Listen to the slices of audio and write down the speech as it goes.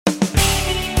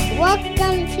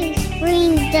Welcome to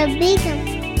Spring the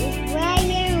Beacon with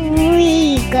Ryan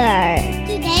Rieger.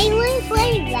 Today we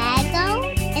play Lego,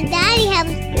 and Daddy has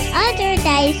other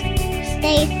days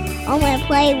stay home and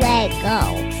play Lego.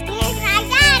 Here's my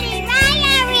daddy,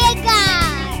 Ryan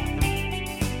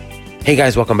Rieger. Hey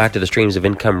guys, welcome back to the Streams of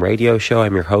Income radio show.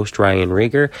 I'm your host, Ryan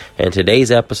Rieger, and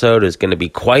today's episode is going to be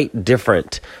quite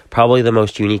different. Probably the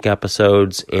most unique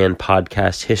episodes in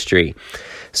podcast history.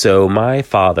 So my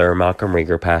father, Malcolm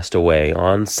Rieger, passed away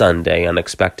on Sunday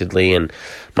unexpectedly, and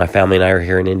my family and I are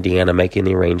here in Indiana making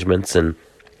the arrangements, and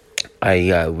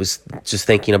I was just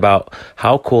thinking about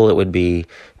how cool it would be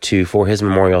to, for his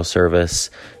memorial service,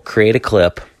 create a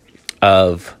clip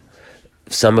of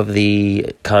some of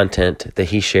the content that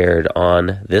he shared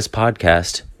on this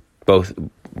podcast, both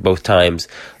times,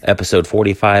 episode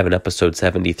 45 and episode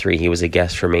 73. He was a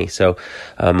guest for me. So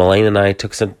Melaine and I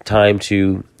took some time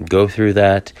to go through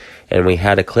that, and we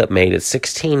had a clip made. It's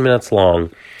 16 minutes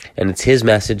long, and it's his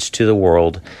message to the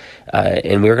world.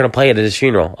 And we were going to play it at his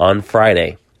funeral on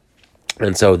Friday.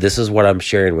 And so this is what I'm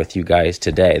sharing with you guys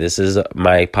today. This is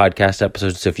my podcast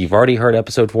episode. So if you've already heard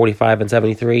episode 45 and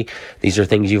 73, these are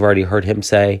things you've already heard him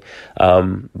say.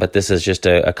 But this is just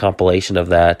a compilation of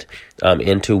that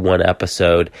into one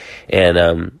episode.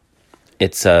 And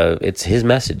it's his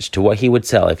message to what he would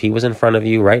tell. If he was in front of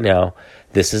you right now,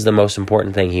 this is the most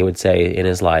important thing he would say in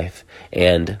his life.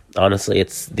 And honestly,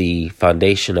 it's the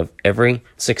foundation of every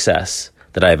success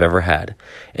that I've ever had.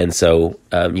 And so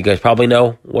you guys probably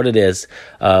know what it is,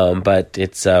 but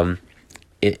it's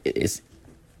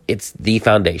the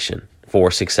foundation for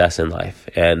success in life.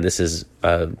 And this is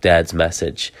Dad's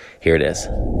message. Here it is.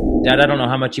 Dad, I don't know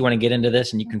how much you want to get into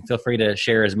this, and you can feel free to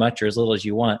share as much or as little as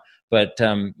you want, but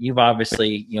you've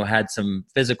obviously had some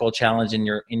physical challenge in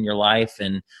your life,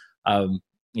 and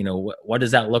what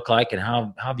does that look like, and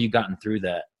how have you gotten through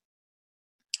that?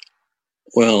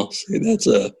 Well, see, that's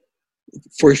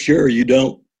for sure, you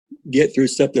don't get through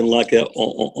something like that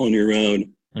on your own.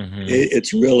 Mm-hmm.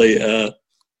 It's really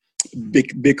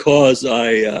because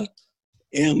I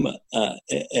am a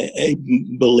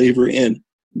believer in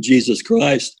Jesus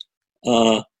Christ.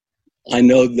 I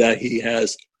know that He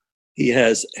has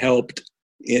helped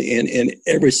in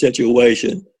every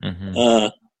situation. Mm-hmm.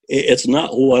 It's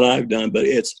not what I've done, but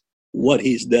it's what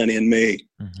He's done in me.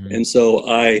 Mm-hmm. And so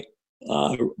I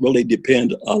really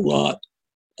depend a lot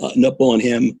upon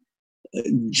Him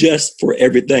just for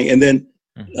everything. And then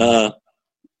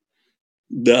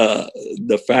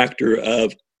the factor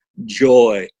of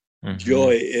joy. Mm-hmm.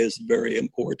 Joy is very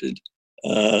important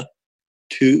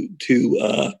to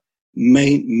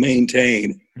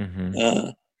maintain.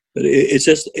 Mm-hmm. But it's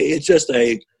just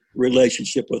a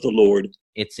relationship with the Lord.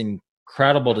 It's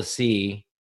incredible to see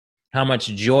how much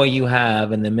joy you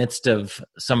have in the midst of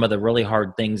some of the really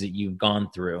hard things that you've gone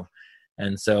through.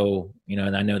 And so,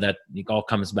 and I know that it all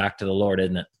comes back to the Lord,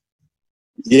 isn't it?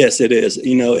 Yes, it is.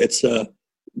 It's to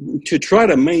try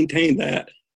to maintain that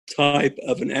type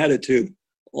of an attitude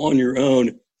on your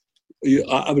own.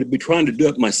 I would be trying to do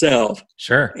it myself.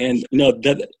 Sure. And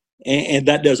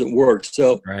that doesn't work.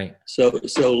 So right. So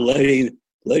letting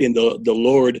the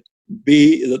Lord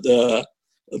be the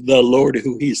Lord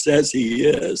who He says He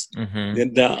is, mm-hmm.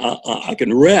 and I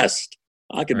can rest.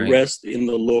 I can rest in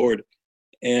the Lord.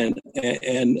 And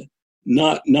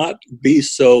not be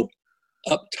so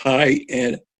uptight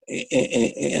and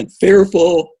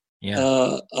fearful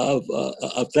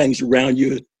of things around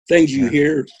you, things you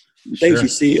hear, things you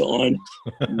see on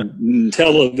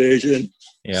television.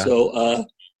 Yeah. So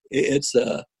it's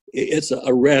a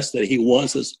rest that He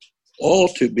wants us all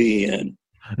to be in.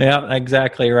 Yeah,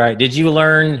 exactly right. Did you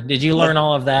learn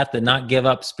all of that? The not give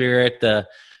up spirit,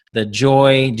 the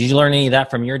joy. Did you learn any of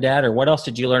that from your dad, or what else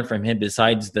did you learn from him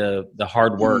besides the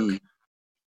hard work?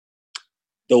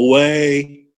 The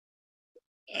way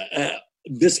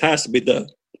this has to be the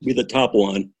top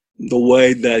one. The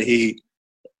way that he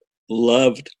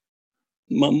loved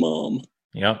my mom.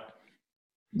 Yep.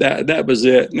 That was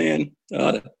it, man.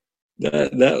 That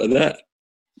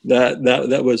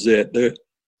was it.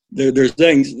 There's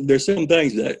some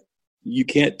things that you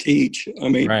can't teach. I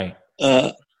mean, right.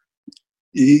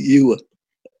 You of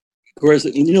course,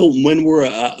 when we're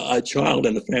a child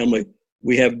in the family,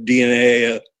 we have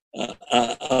DNA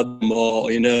of them all,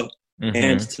 mm-hmm.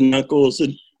 aunts and uncles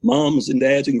and moms and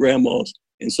dads and grandmas.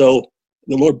 And so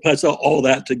the Lord puts all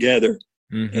that together.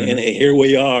 Mm-hmm. And here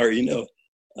we are,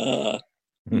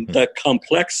 the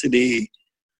complexity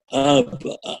of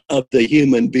the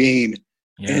human being.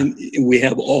 Yeah. And we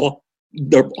have our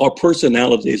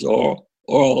personalities are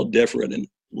all different and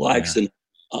likes. Yeah. And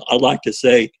I like to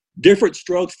say different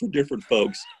strokes for different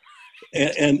folks.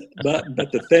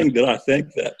 But the thing that I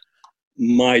think that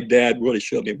my dad really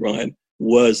showed me, Brian,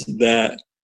 was that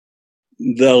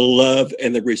the love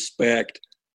and the respect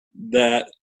that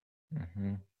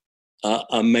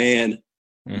a man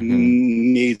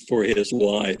needs for his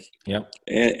wife. Yep.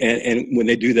 And when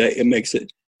they do that, it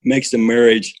makes the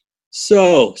marriage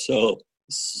so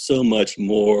much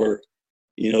more,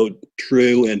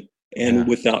 true and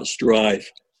without strife.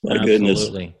 My Absolutely.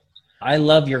 goodness. I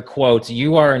love your quotes.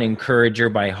 You are an encourager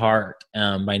by heart,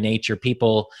 by nature.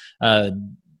 People, I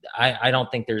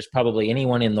don't think there's probably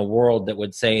anyone in the world that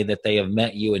would say that they have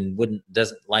met you and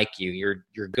doesn't like you.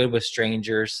 You're good with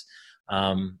strangers.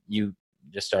 You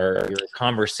just you're a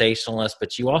conversationalist,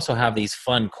 but you also have these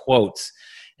fun quotes.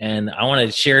 And I want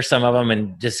to share some of them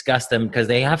and discuss them because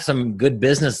they have some good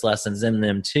business lessons in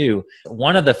them too.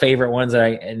 One of the favorite ones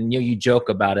and you joke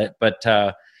about it, but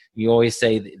you always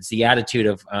say it's the attitude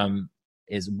of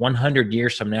is 100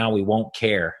 years from now we won't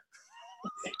care.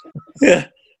 Yeah,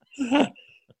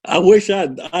 I wish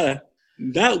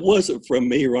that wasn't from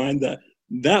me, Ryan.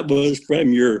 That was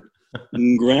from your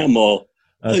grandma.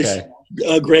 Okay.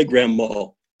 Great grandma.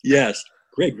 Yes,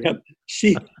 great grandma.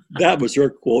 That was her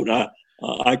quote.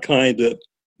 I kind of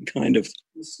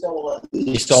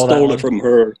stole it from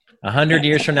her. 100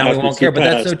 years from now, we won't care. But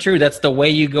that's so true. That's the way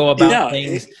you go about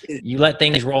things. You let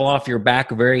things roll off your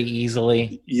back very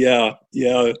easily. Yeah.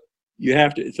 You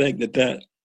have to think that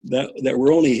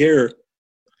we're only here,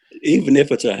 even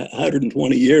if it's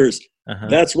 120 years.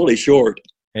 That's really short.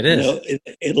 It is.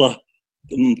 It'll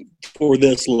for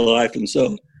this life, and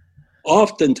so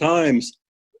oftentimes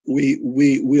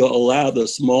we allow the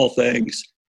small things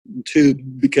to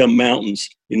become mountains.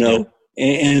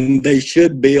 And they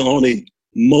should be only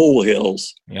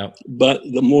molehills. Yep. But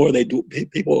the more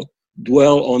people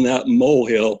dwell on that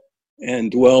molehill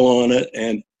and dwell on it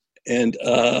and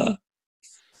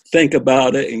think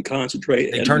about it and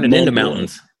concentrate, they turn it into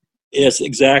mountains. Yes,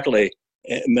 exactly.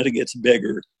 And then it gets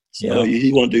bigger. So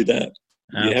you want to do that.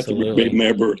 Absolutely. You have to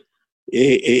remember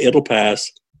it'll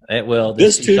pass. It will.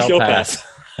 This too shall pass.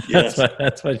 Yes.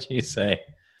 That's what you say.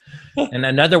 And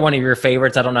another one of your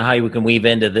favorites, I don't know how we can weave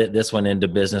into this one into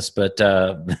business, but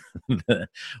that'll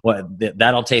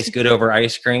taste good over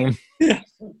ice cream. Yeah.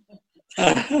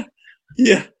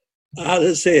 Yeah. I'll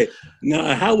just say it.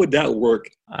 Now, how would that work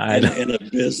in a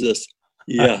business?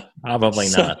 Yeah. Probably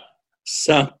not.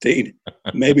 Something.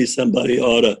 Maybe somebody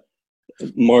ought to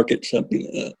market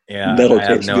something. I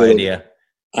have no idea.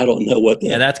 I don't know what that.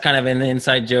 Yeah, that's kind of an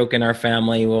inside joke in our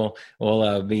family. We'll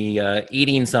be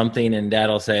eating something, and Dad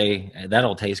will say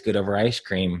that'll taste good over ice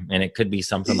cream, and it could be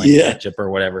something like ketchup or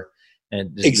whatever.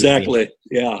 Exactly.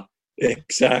 Yeah.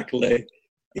 Exactly.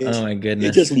 Oh my goodness!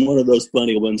 It's just one of those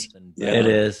funny ones. Yeah. It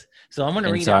is. So I'm going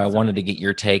to read. So I wanted to get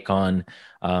your take on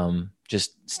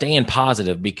just staying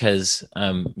positive because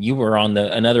you were on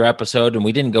another episode and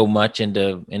we didn't go much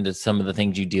into some of the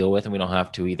things you deal with, and we don't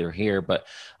have to either here. But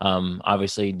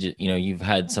obviously, you've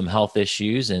had some health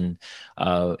issues, and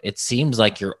it seems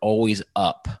like you're always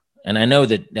up. And I know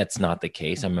that that's not the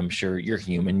case. I'm sure you're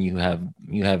human. You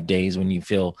have days when you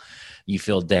feel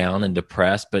down and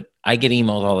depressed. But I get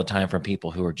emails all the time from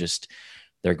people who are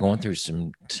they're going through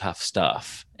some tough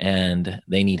stuff and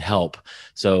they need help.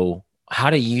 So how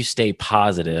do you stay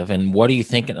positive, and what are you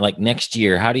thinking like next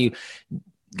year? How do you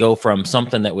go from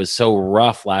something that was so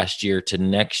rough last year to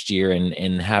next year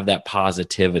and have that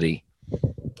positivity?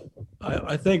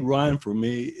 I think, Ryan, for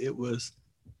me, it was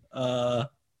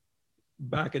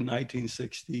back in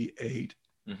 1968.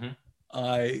 Mm-hmm.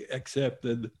 I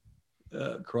accepted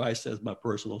Christ as my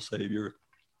personal Savior,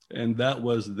 and that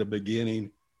was the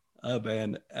beginning of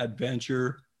an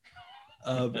adventure.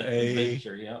 Of a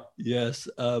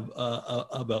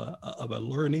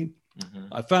learning. Mm-hmm.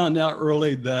 I found out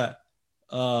early that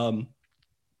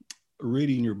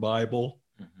reading your Bible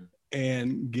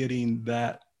and getting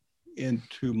that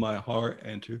into my heart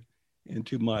and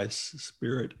into my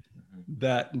spirit,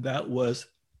 that was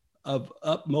of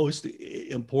utmost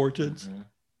importance.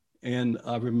 And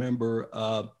I remember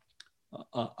I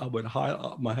would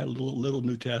highlight my little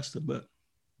New Testament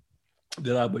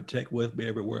that I would take with me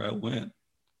everywhere I went.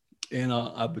 And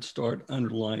I would start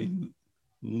underlining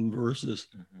verses.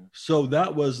 So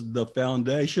that was the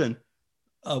foundation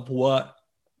of what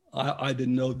I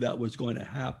didn't know that was going to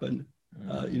happen,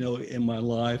 in my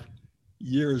life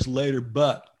years later.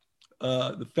 But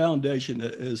the foundation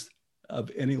is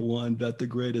of anyone that the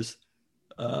greatest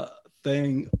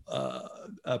thing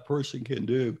a person can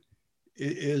do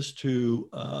is to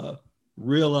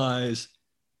realize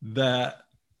that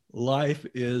life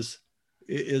is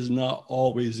not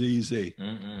always easy,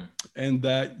 and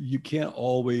that you can't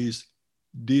always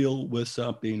deal with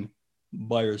something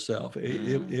by yourself.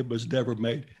 It was never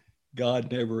made.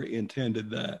 God never intended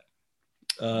that.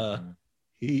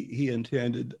 He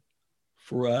intended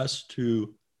for us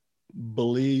to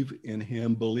believe in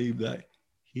him, believe that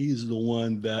he's the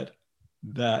one that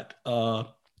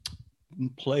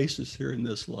places here in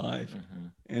this life,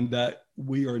 and that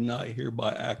we are not here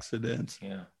by accidents.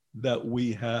 That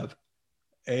we have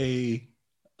a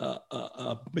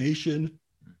mission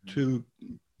to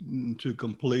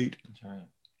complete. That's right.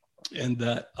 And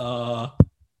that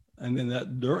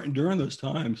during those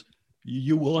times,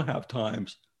 you will have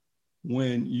times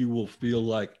when you will feel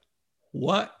like,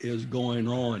 what is going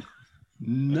on?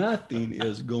 Nothing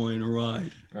is going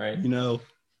right. Right. You know,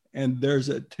 and there's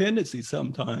a tendency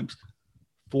sometimes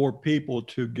for people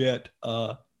to get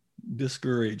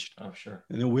discouraged. Oh, sure.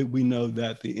 And we know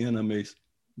that the enemy's,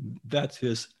 that's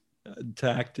his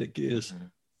tactic, is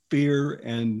fear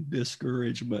and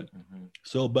discouragement.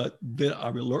 So, but then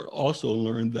I also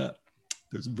learned that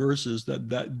there's verses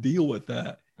that deal with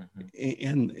that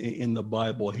in the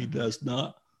Bible. He does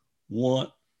not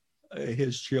want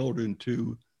his children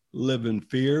to live in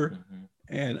fear,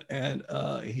 and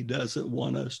he doesn't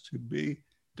want us to be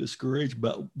discouraged.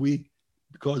 But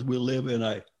because we live in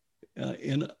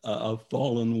a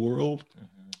fallen world,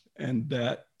 and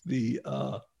that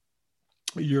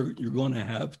you're going to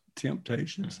have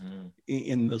temptations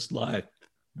in this life,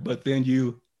 but then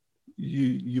you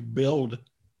build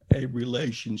a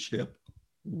relationship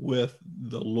with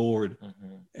the Lord,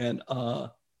 and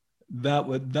that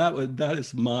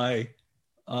is my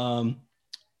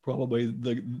probably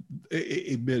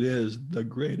it is the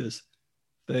greatest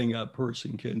thing a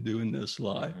person can do in this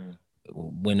life.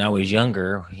 When I was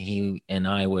younger, he and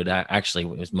I would actually,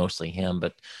 it was mostly him,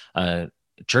 but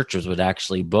churches would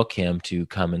actually book him to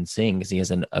come and sing because he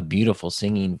has a beautiful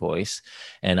singing voice.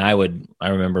 And I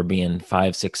remember being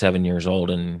 5, 6, 7 years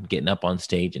old and getting up on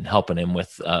stage and helping him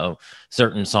with a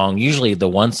certain song. Usually the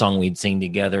one song we'd sing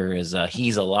together is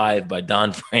He's Alive by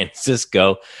Don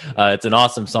Francisco. It's an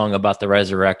awesome song about the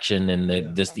resurrection and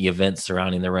the events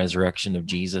surrounding the resurrection of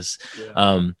Jesus.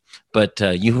 But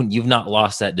you've not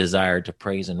lost that desire to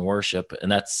praise and worship.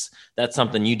 And that's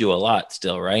something you do a lot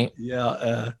still, right?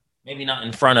 Yeah. Maybe not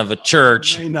in front of a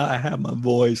church. I may not have my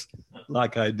voice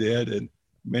like I did, and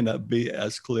may not be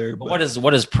as clear. But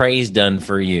what has praise done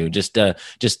for you? Just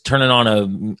turning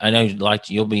on I know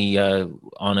you'll be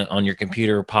on your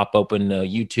computer, pop open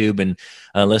YouTube and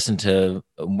listen to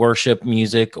worship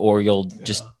music, or you'll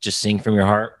just sing from your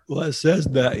heart. Well, it says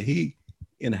that he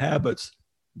inhabits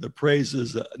the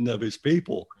praises of his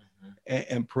people,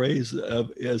 and praise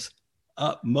of his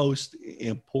utmost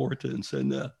importance.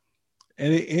 And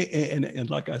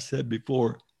like I said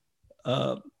before,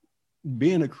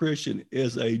 being a Christian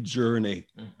is a journey.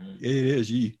 It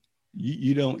is.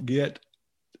 You don't get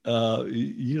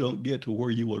to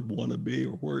where you would want to be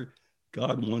or where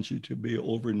God wants you to be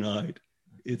overnight.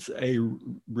 It's a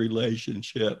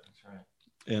relationship. That's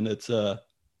right. And it's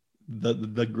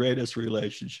the greatest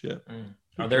relationship.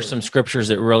 Are there some scriptures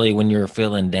that really, when you're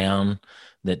feeling down,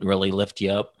 that really lift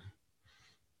you up?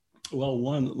 Well,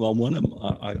 one of them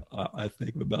I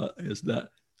think about is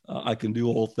that I can do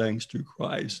all things through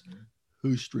Christ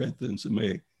who strengthens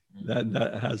me.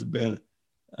 That has been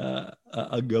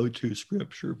a go-to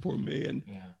scripture for me, and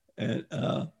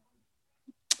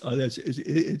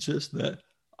it's just that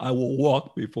I will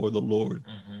walk before the Lord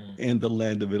in the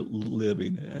land of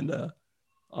living, and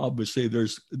obviously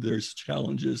there's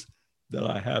challenges that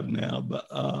I have now, but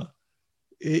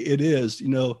it is,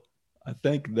 I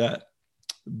think that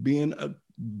being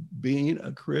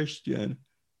a Christian,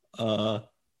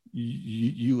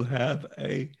 you have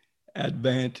a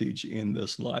advantage in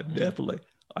this life. Definitely.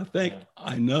 I think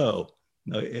I know.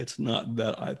 No, it's not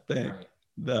that I think,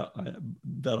 that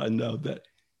I know that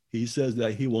he says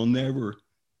that he will never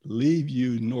leave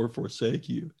you nor forsake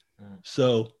you.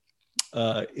 So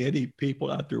any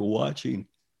people out there watching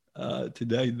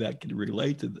today that can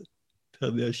relate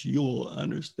to this, you will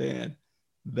understand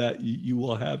that you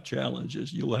will have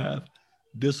challenges, you will have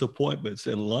disappointments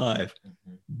in life,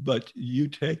 but you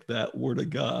take that word of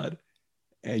God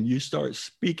and you start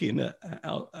speaking it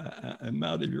out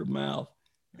of your mouth,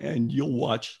 and you'll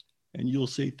watch and you'll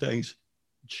see things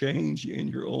change in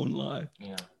your own life,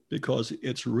 because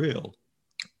it's real.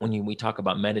 When we talk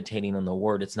about meditating on the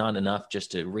word, it's not enough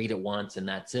just to read it once and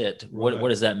that's it. Right. What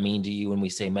does that mean to you when we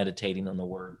say meditating on the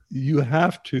word? You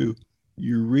have to,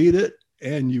 you read it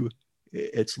and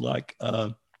it's like,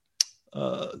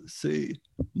 see,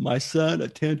 my son,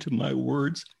 attend to my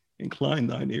words, incline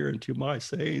thine ear unto my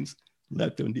sayings,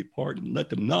 let them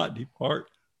not depart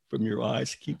from your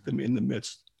eyes, keep them in the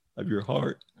midst of your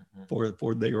heart,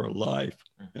 for they are life,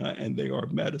 and they are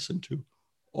medicine to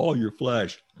all your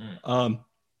flesh.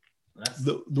 That's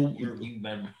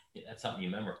that's something you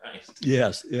memorized.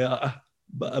 Yes, yeah.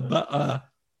 But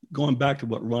going back to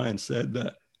what Ryan said,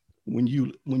 that when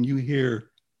you hear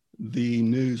the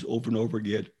news over and over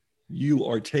again, you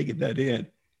are taking that in,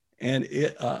 and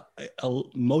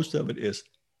most of it is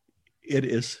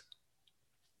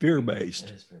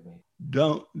fear-based.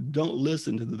 Don't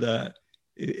listen to that.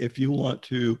 If you want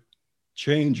to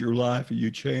change your life,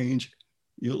 you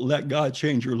let God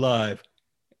change your life,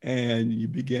 and you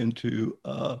begin to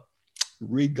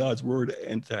read God's word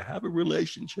and to have a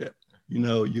relationship.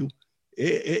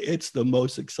 It's the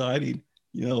most exciting,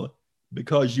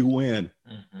 because you win.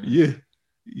 You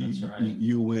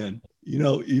win.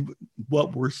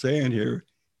 What we're saying here,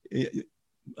 it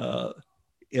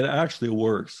actually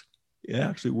works. It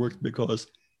actually works because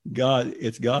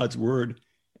it's God's word,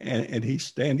 and he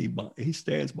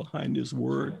stands behind his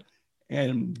word,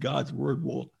 and God's word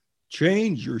will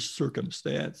change your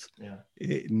circumstance.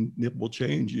 It will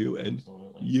change you, and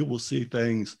absolutely, you will see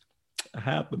things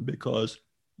happen because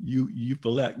you've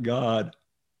let God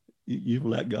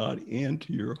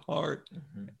into your heart.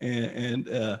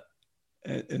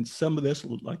 And some of this,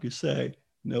 like you say,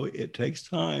 it takes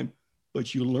time,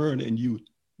 but you learn and you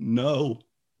know,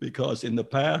 because in the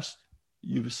past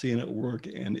you've seen it work,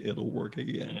 and it'll work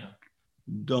again.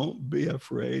 Don't be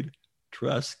afraid.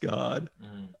 Trust God.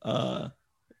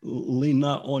 Lean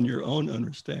not on your own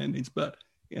understandings, but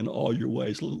in all your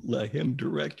ways let him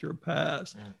direct your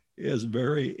paths. Is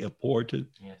very important.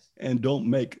 And don't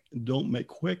make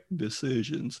quick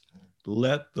decisions.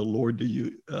 Let the Lord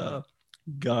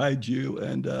guide you.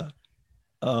 And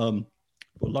but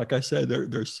like I said,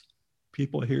 there's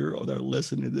people here that are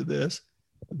listening to this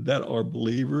that are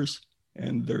believers,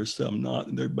 and there's some not,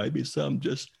 and there may be some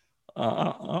just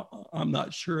I'm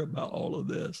not sure about all of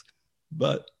this,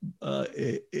 but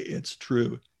it's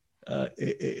true.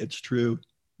 It's true.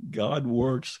 God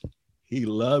works. He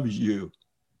loves you.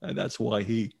 And that's why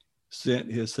he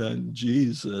sent his son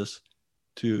Jesus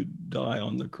to die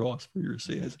on the cross for your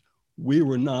sins. We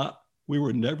were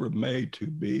never made to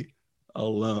be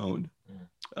alone.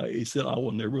 He said, I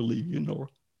will never leave you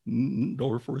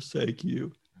nor forsake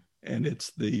you. And it's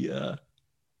the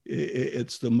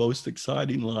most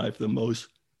exciting life, the most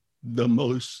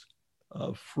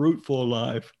fruitful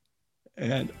life.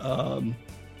 And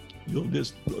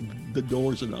the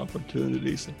doors and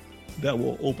opportunities that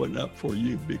will open up for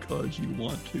you because you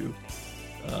want to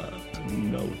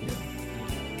know him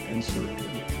and serve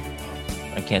him.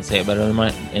 I can't say it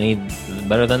any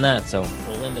better than that, so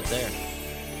we'll end it there.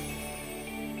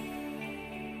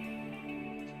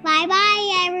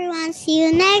 Bye-bye, everyone. See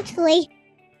you next week.